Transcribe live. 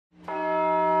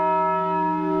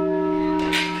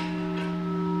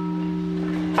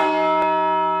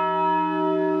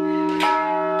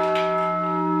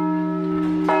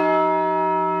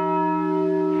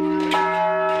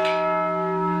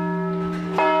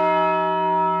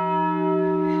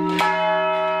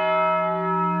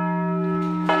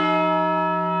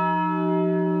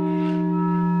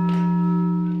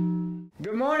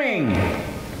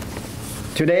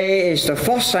Today is the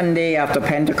fourth Sunday after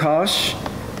Pentecost,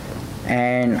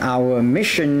 and our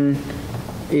mission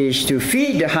is to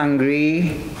feed the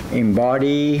hungry in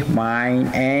body,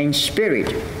 mind, and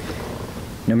spirit.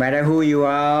 No matter who you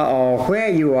are or where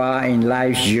you are in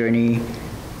life's journey,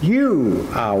 you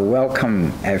are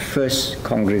welcome at First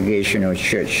Congregational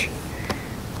Church.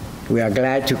 We are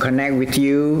glad to connect with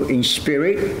you in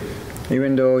spirit,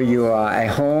 even though you are at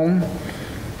home.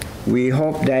 We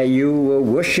hope that you will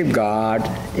worship God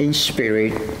in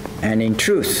spirit and in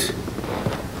truth.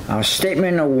 Our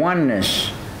statement of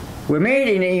oneness: we're made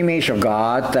in the image of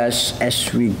God, thus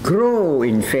as we grow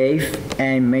in faith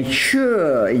and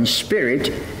mature in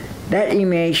spirit, that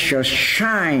image shall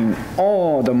shine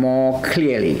all the more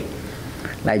clearly.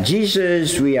 Like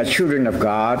Jesus, we are children of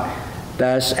God,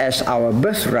 thus as our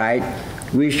birthright,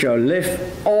 we shall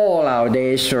live all our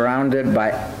days surrounded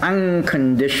by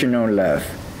unconditional love.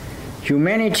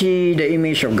 Humanity, the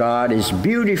image of God, is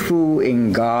beautiful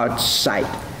in God's sight,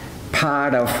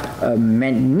 part of a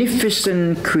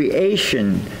magnificent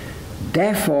creation.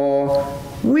 Therefore,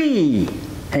 we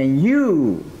and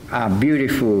you are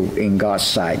beautiful in God's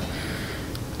sight.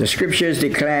 The scriptures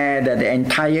declare that the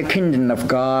entire kingdom of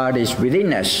God is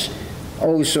within us.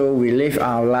 Also, we live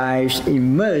our lives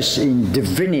immersed in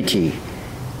divinity.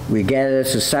 We gather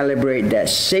to celebrate that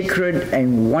sacred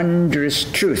and wondrous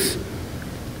truth.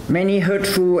 Many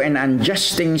hurtful and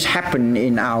unjust things happen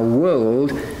in our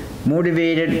world,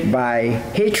 motivated by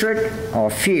hatred or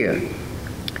fear.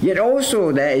 Yet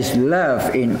also there is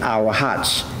love in our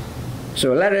hearts.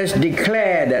 So let us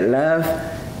declare that love,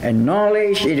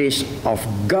 acknowledge it is of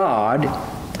God,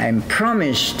 and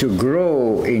promise to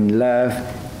grow in love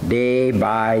day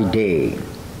by day.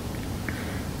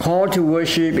 Call to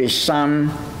worship is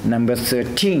Psalm number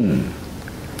 13.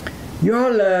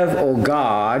 Your love, O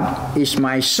God, is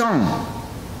my song,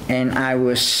 and I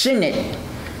will sing it.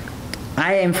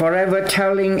 I am forever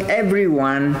telling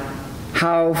everyone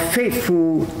how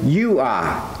faithful you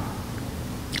are.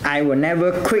 I will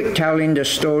never quit telling the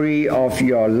story of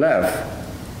your love,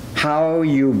 how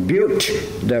you built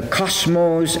the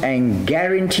cosmos and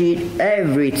guaranteed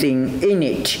everything in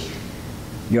it.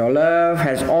 Your love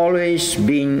has always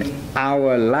been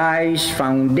our life's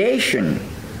foundation.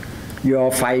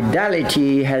 Your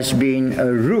fidelity has been a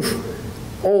roof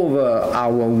over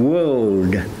our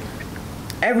world.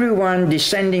 Everyone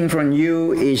descending from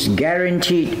you is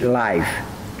guaranteed life.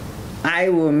 I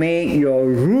will make your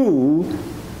rule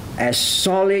as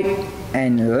solid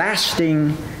and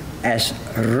lasting as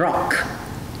rock.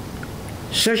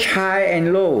 Search high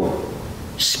and low,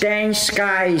 scan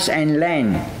skies and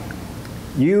land.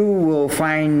 You will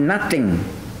find nothing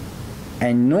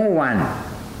and no one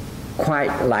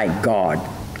quite like God.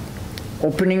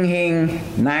 Opening hymn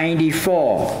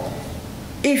 94.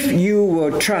 If you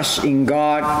will trust in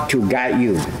God to guide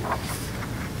you.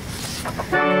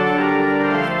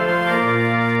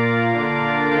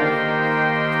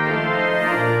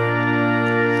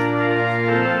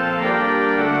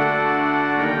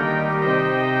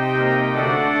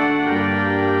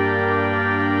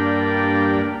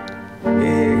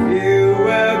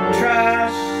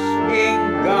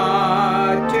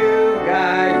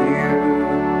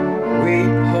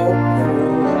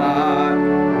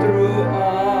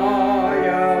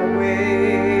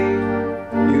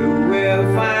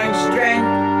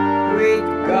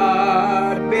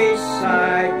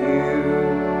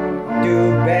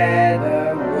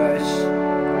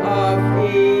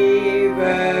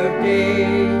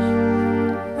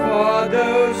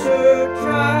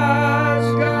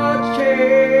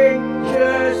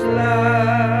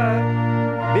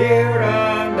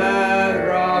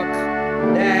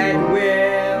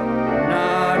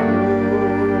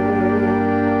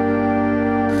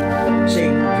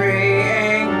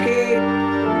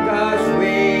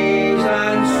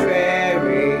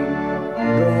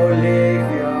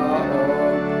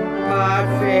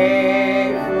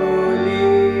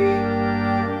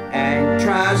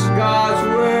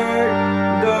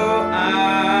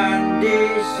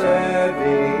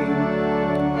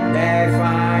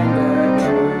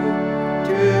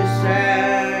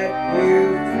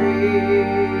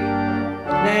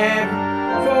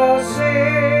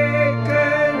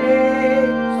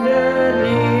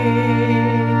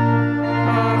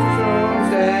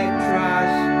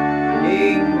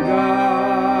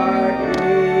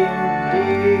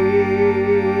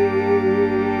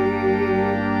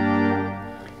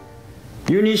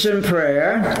 Unison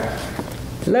prayer.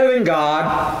 Loving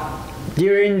God,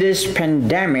 during this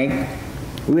pandemic,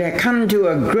 we have come to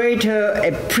a greater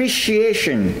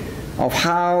appreciation of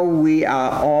how we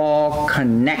are all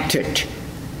connected.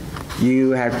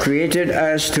 You have created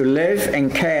us to live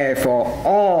and care for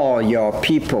all your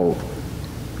people.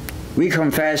 We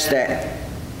confess that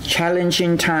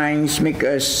challenging times make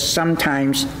us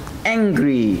sometimes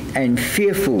angry and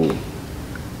fearful.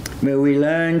 May we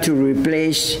learn to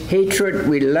replace hatred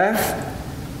with love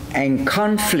and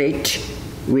conflict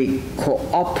with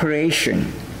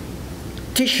cooperation.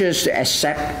 Teach us to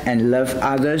accept and love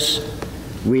others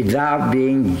without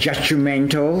being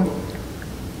judgmental.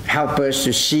 Help us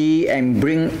to see and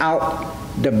bring out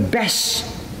the best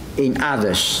in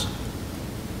others.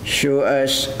 Show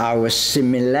us our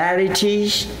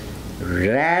similarities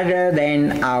rather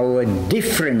than our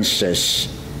differences.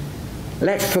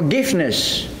 Let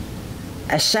forgiveness,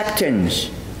 acceptance,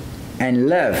 and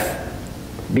love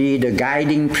be the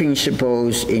guiding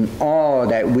principles in all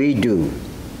that we do.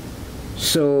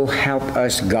 So help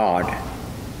us God.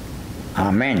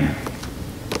 Amen.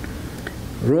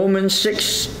 Romans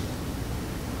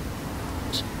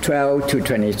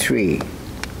 6:12-23.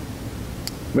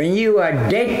 When you are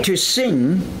dead to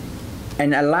sin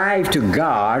and alive to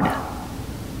God,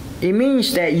 it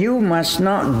means that you must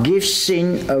not give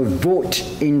sin a vote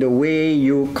in the way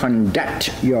you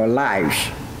conduct your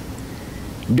lives.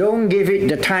 Don't give it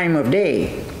the time of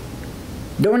day.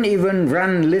 Don't even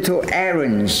run little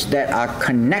errands that are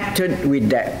connected with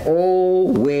that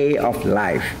old way of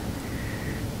life.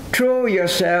 Throw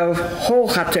yourself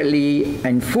wholeheartedly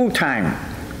and full-time,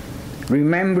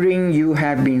 remembering you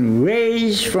have been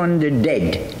raised from the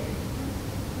dead.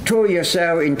 Throw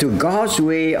yourself into God's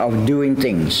way of doing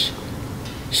things.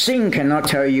 Sin cannot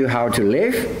tell you how to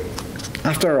live.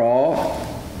 After all,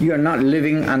 you are not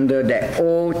living under that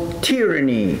old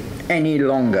tyranny any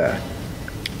longer.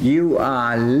 You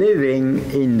are living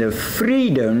in the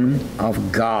freedom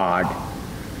of God.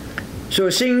 So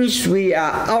since we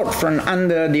are out from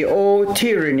under the old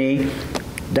tyranny,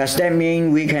 does that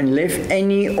mean we can live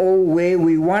any old way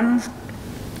we want?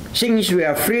 Since we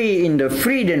are free in the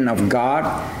freedom of God,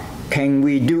 can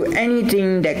we do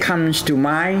anything that comes to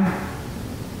mind?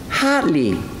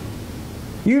 Hardly.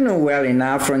 You know well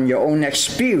enough from your own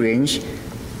experience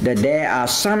that there are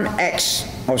some acts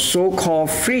of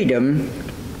so-called freedom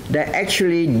that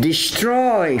actually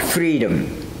destroy freedom.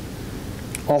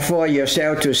 Offer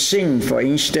yourself to sin, for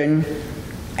instance,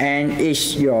 and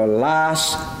it's your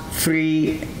last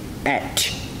free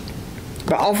act.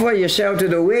 But offer yourself to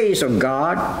the ways of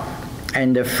God,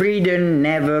 and the freedom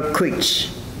never quits.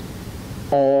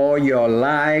 All your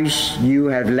lives you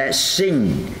have let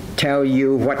sin tell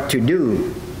you what to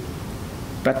do.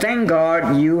 But thank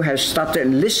God you have started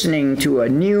listening to a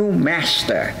new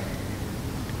master,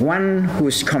 one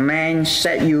whose commands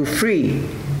set you free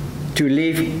to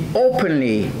live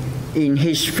openly in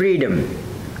his freedom.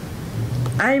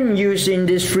 I'm using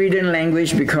this freedom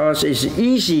language because it's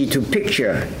easy to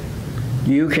picture.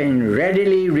 You can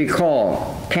readily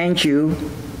recall, can't you,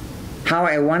 how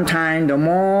at one time the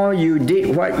more you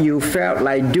did what you felt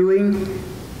like doing,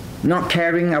 not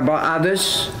caring about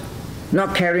others,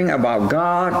 not caring about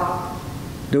God,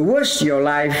 the worse your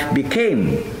life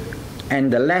became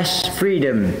and the less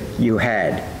freedom you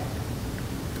had.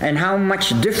 And how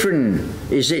much different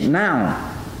is it now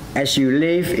as you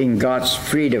live in God's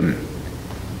freedom?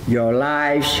 Your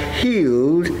lives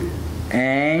healed,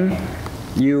 and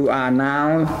you are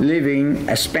now living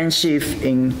expansive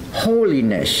in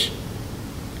holiness.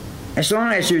 As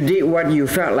long as you did what you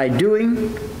felt like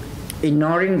doing,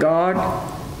 ignoring God,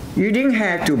 you didn't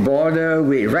have to bother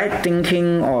with right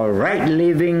thinking or right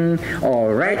living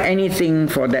or right anything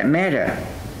for that matter.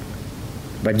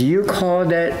 But do you call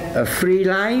that a free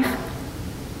life?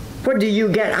 What do you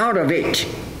get out of it?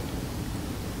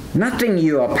 Nothing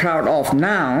you are proud of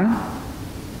now.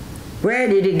 Where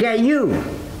did it get you?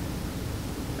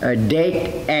 A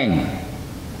dead end.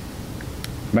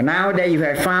 But now that you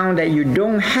have found that you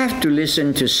don't have to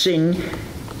listen to sin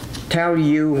tell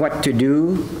you what to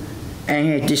do, and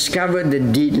have discovered the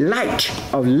delight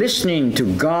of listening to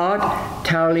God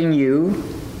telling you,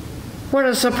 what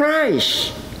a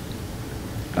surprise!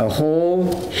 A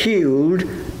whole, healed,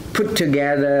 put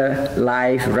together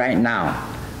life right now,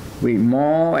 with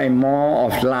more and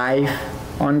more of life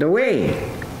on the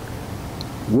way.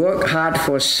 Work hard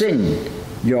for sin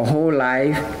your whole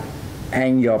life,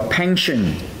 and your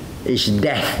pension is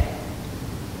death.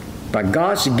 But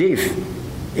God's gift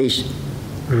is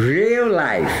real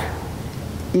life,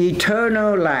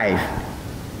 eternal life,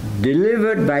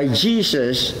 delivered by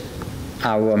Jesus,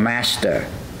 our Master.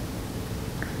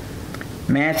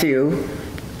 Matthew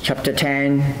chapter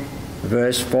 10,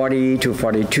 verse 40 to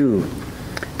 42.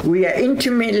 We are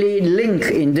intimately linked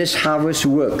in this harvest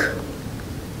work.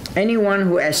 Anyone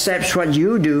who accepts what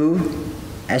you do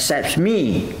accepts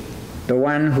me, the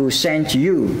one who sent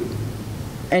you.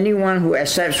 Anyone who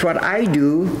accepts what I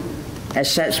do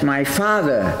accepts my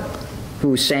Father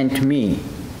who sent me.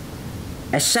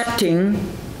 Accepting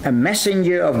a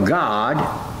messenger of God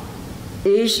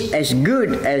is as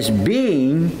good as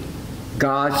being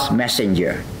God's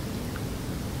messenger.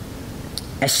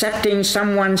 Accepting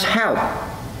someone's help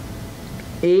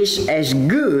is as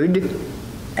good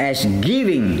as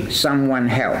giving someone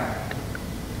help.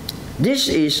 This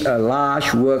is a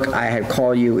large work I have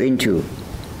called you into,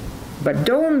 but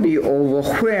don't be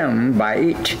overwhelmed by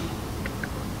it.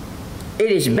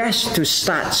 It is best to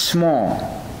start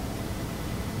small.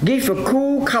 Give a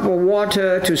cool cup of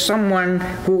water to someone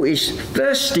who is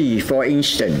thirsty, for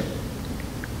instance.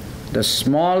 The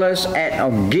smallest act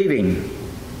of giving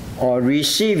or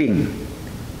receiving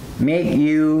make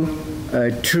you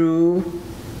a true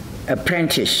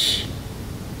apprentice.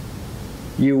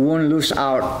 You won't lose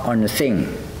out on a thing.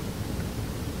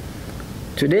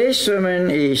 Today's sermon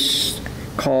is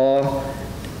called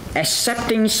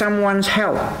Accepting Someone's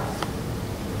Help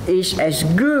is as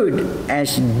good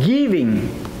as giving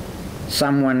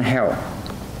someone help.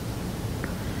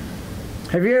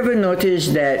 Have you ever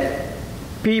noticed that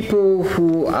people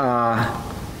who are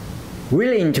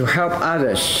willing to help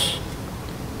others,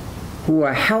 who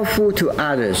are helpful to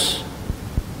others,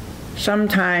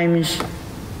 sometimes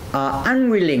are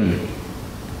unwilling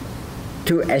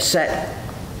to accept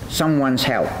someone's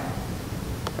help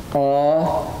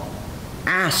or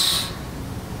ask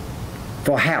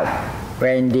for help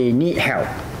when they need help?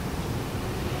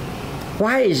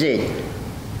 Why is it?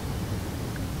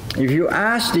 If you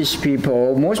ask these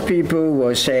people, most people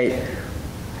will say,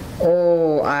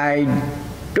 "Oh, I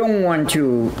don't want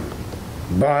to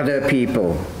bother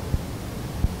people.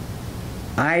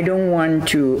 I don't want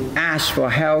to ask for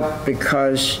help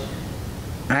because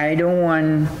I don't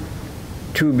want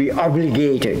to be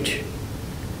obligated.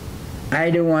 I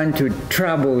don't want to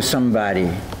trouble somebody."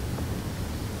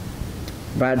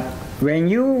 But when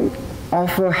you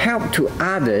offer help to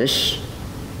others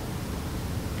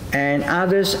and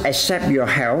others accept your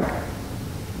help,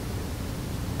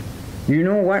 you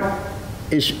know what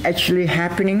is actually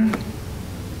happening?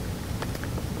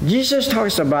 Jesus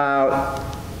talks about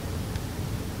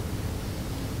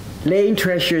laying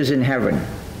treasures in heaven.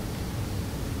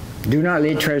 Do not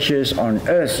lay treasures on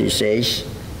earth, he says.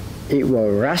 It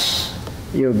will rust,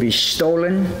 it will be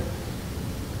stolen.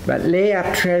 But lay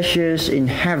up treasures in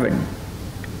heaven.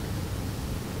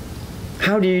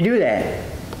 How do you do that?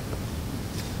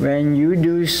 When you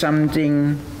do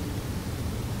something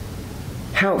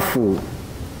helpful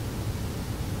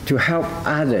to help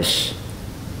others.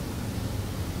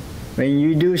 When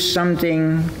you do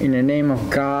something in the name of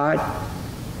God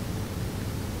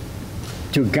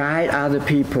to guide other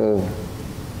people,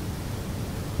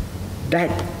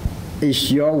 that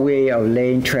is your way of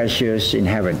laying treasures in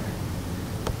heaven.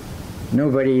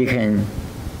 Nobody can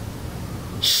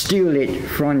steal it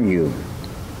from you.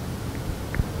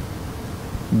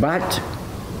 But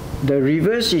the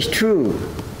reverse is true.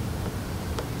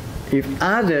 If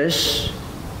others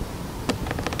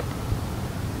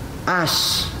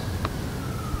ask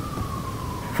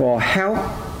for help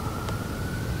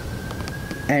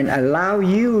and allow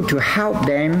you to help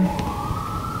them,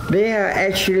 they are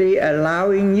actually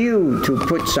allowing you to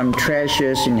put some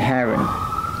treasures in heaven.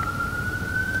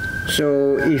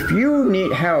 So if you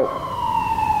need help,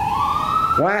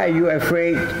 why are you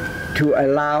afraid to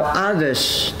allow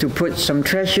others to put some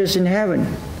treasures in heaven?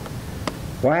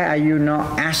 Why are you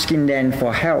not asking them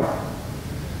for help?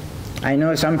 I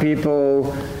know some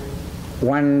people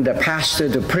want the pastor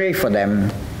to pray for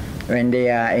them when they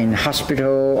are in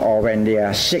hospital or when they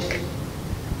are sick,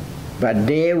 but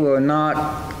they will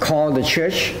not call the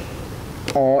church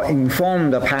or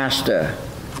inform the pastor.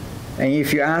 And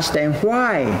if you ask them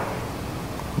why,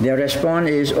 their response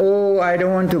is, "Oh, I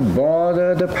don't want to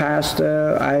bother the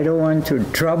pastor. I don't want to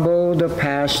trouble the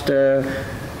pastor."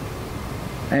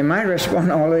 And my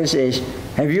response always is,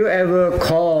 have you ever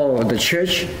called the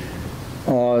church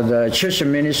or the church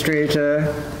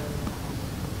administrator,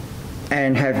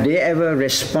 and have they ever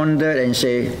responded and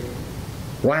say,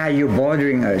 "Why are you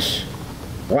bothering us?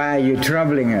 Why are you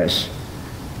troubling us?"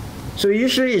 So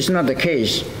usually it's not the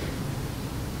case.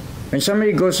 When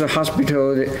somebody goes to the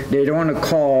hospital, they don't want to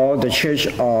call the church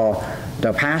or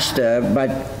the pastor, but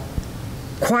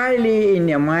quietly in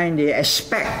their mind they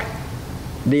expect,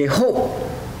 they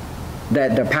hope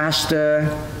that the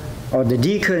pastor or the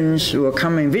deacons will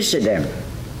come and visit them.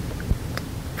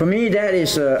 For me, that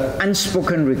is an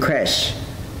unspoken request.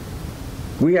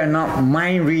 We are not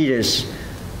mind readers.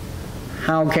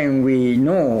 How can we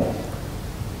know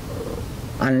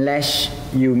unless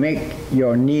you make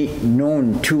your need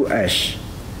known to us.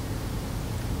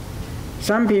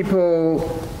 Some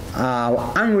people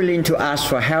are unwilling to ask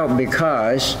for help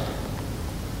because,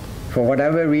 for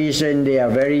whatever reason, they are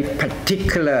very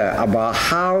particular about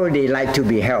how they like to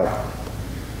be helped.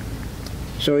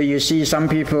 So you see some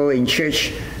people in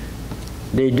church,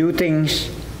 they do things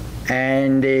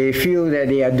and they feel that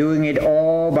they are doing it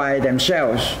all by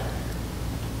themselves,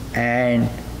 and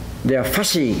they are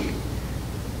fussy.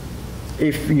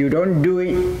 If you don't do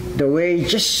it the way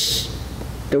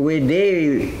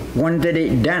they wanted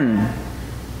it done,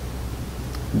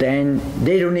 then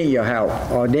they don't need your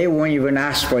help, or they won't even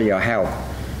ask for your help.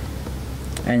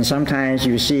 And sometimes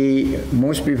you see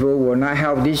most people will not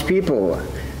help these people,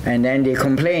 and then they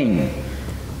complain.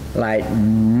 Like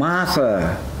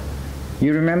Martha.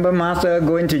 You remember Martha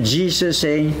going to Jesus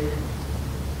saying,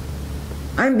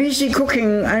 I'm busy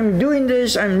cooking, I'm doing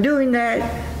this, I'm doing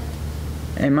that.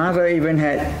 And Martha even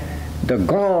had the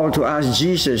gall to ask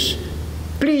Jesus,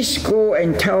 please go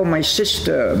and tell my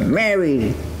sister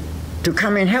Mary to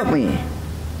come and help me.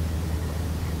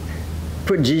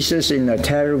 Put Jesus in a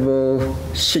terrible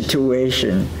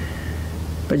situation.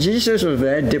 But Jesus was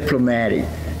very diplomatic.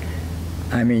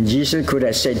 I mean, Jesus could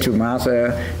have said to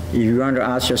Martha, if you want to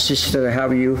ask your sister to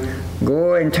help you,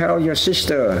 go and tell your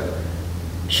sister.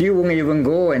 She won't even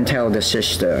go and tell the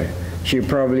sister. She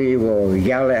probably will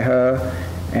yell at her,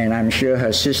 and I'm sure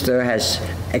her sister has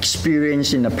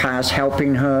experience in the past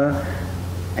helping her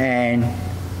and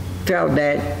felt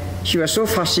that she was so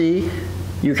fussy,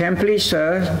 you can't please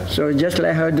her, so just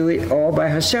let her do it all by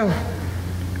herself.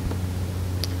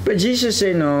 But Jesus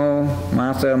said, no,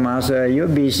 Martha, Martha, you're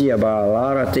busy about a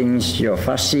lot of things, you're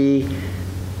fussy,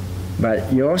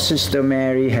 but your sister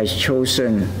Mary has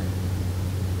chosen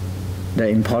the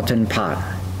important part,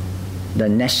 the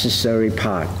necessary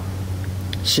part,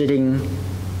 sitting,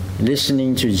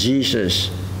 listening to Jesus,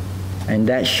 and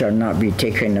that shall not be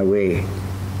taken away.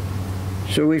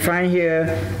 So we find here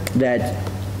that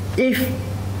if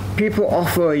people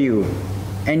offer you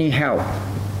any help,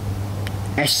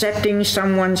 accepting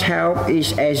someone's help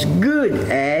is as good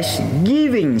as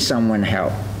giving someone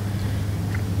help.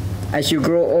 As you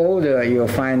grow older, you'll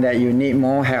find that you need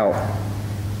more help.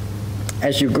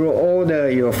 As you grow older,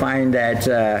 you'll find that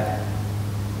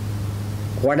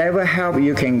whatever help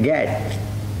you can get,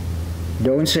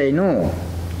 don't say no.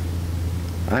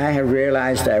 I have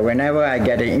realized that whenever I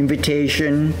get an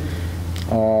invitation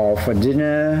or for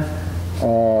dinner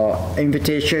or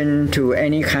invitation to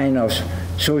any kind of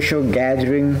social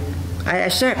gathering, I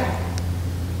accept.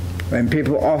 When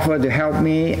people offer to help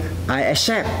me, I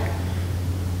accept,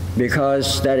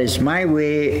 because that is my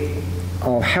way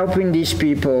of helping these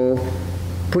people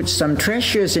put some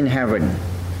treasures in heaven.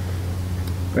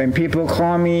 When people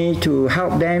call me to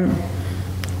help them,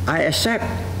 I accept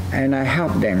and I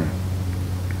help them.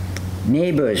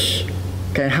 Neighbors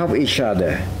can help each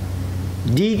other.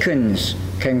 Deacons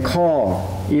can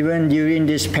call, even during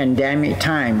this pandemic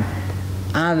time,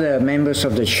 other members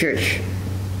of the church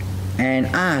and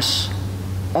ask,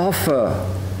 offer.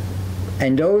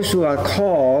 And those who are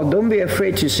called, don't be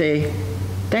afraid to say,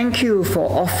 thank you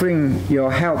for offering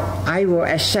your help, I will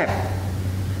accept.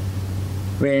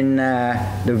 When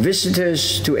the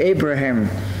visitors to Abraham,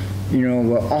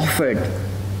 were offered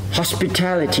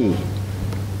hospitality,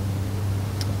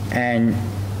 and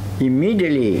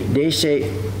immediately they say,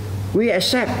 we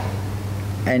accept.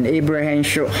 And Abraham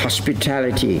showed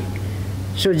hospitality.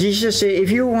 So Jesus said,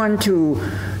 if you want to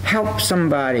help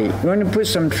somebody, you want to put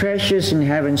some treasures in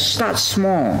heaven, start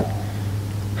small.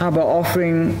 How about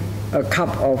offering a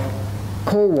cup of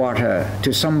cold water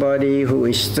to somebody who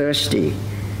is thirsty?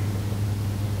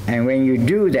 And when you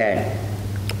do that,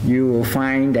 you will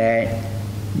find that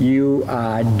you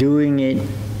are doing it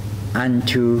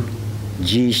unto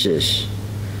Jesus.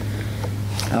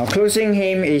 Our closing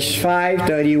hymn is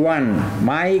 531,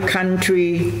 My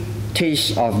Country,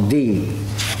 Taste of Thee.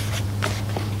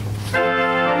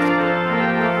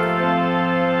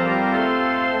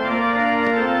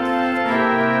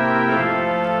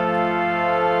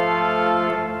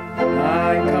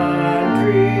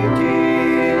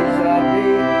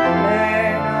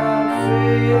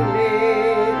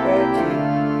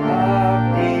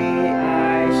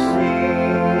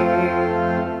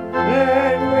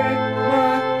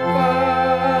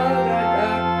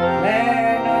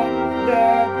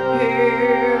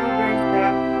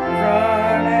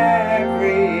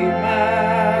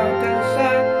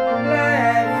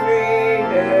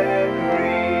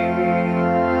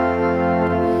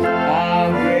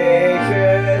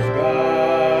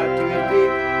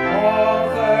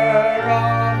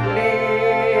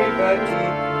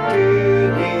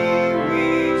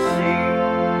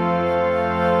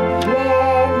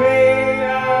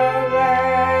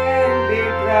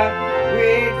 right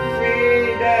with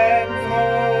freedom's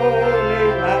holy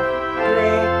light.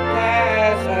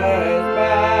 Protect us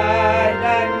by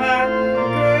thy might,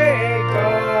 great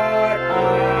God,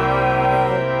 our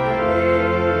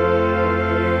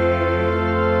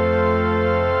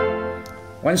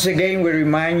King. Once again, we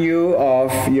remind you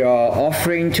of your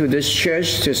offering to this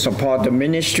church to support the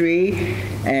ministry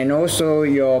and also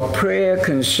your prayer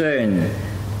concern.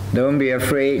 Don't be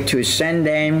afraid to send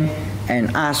them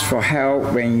and ask for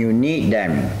help when you need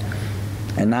them.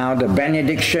 And now the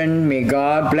benediction. May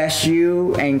God bless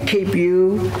you and keep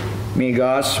you. May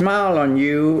God smile on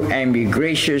you and be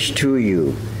gracious to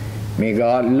you. May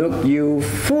God look you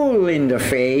full in the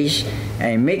face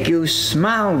and make you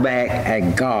smile back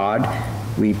at God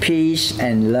with peace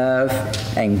and love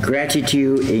and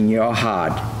gratitude in your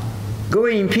heart. Go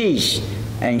in peace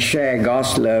and share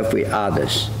God's love with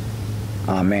others.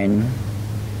 Amen.